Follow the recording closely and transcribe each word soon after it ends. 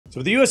So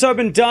with the US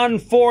Open done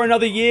for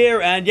another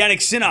year and Jannik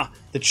Sinner,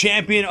 the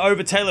champion,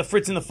 over Taylor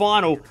Fritz in the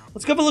final,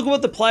 let's go have a look at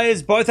what the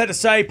players both had to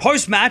say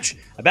post-match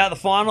about the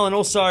final and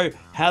also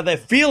how they're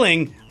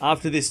feeling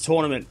after this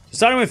tournament. So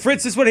starting with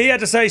Fritz, this is what he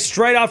had to say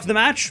straight after the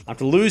match,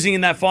 after losing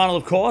in that final,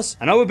 of course.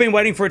 I know we've been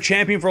waiting for a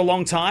champion for a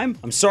long time.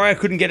 I'm sorry I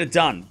couldn't get it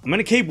done. I'm going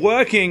to keep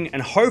working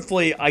and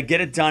hopefully I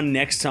get it done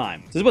next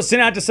time. This is what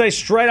Sinner had to say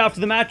straight after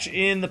the match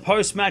in the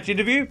post-match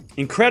interview.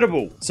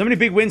 Incredible. So many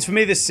big wins for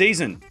me this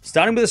season.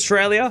 Starting with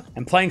Australia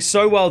and playing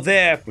so well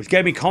there, which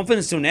gave me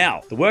confidence till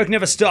now. The work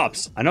never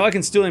stops. I know I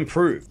can still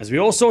improve. As we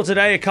all saw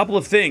today, a couple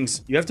of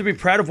things. You have to be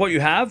proud of what you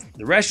have.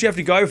 The rest you have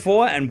to go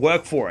for and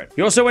work for it.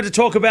 He also went to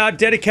talk about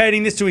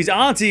dedicating this to his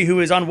auntie who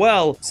is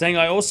unwell, saying,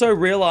 I also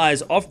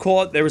realize off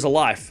court there is a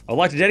life. I would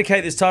like to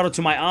dedicate this title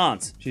to my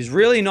aunt. She's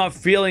really not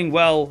feeling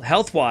well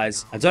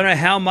health-wise. I don't know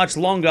how much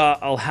longer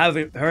I'll have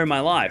her in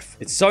my life.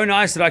 It's so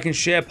nice that I can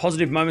share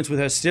positive moments with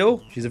her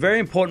still. She's a very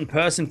important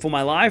person for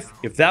my life.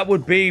 If that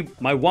would be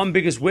my one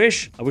biggest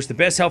wish, I wish the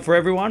best health for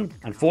everyone.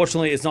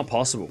 Unfortunately, it's not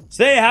possible.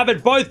 So there you have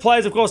it. Both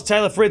players, of course,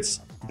 Taylor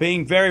Fritz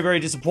being very, very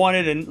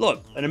disappointed. And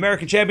look, an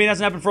American champion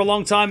hasn't happened for a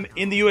long time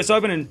in the US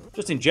Open and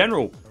just in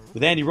general,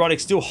 with Andy Roddick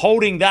still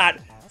holding that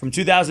from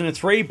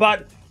 2003,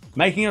 but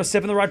making a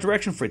step in the right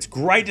direction for it. It's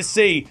great to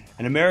see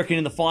an American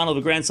in the final of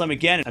a Grand Slam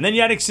again. And then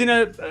Jannik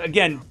Sinner,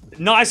 again,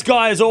 nice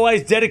guy as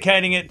always,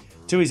 dedicating it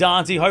to his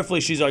auntie.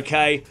 Hopefully she's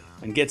okay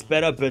and gets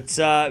better. But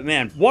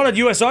man, what a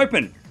US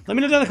Open. Let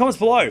me know down in the comments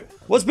below.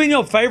 What's been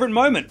your favorite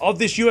moment of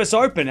this US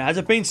Open? Has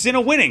it been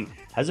Sinner winning?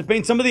 Has it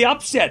been some of the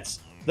upsets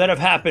that have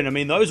happened? I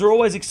mean, those are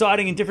always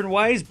exciting in different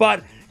ways,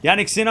 but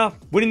Jannik Sinner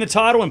winning the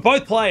title and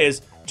both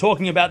players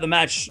talking about the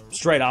match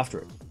straight after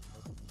it.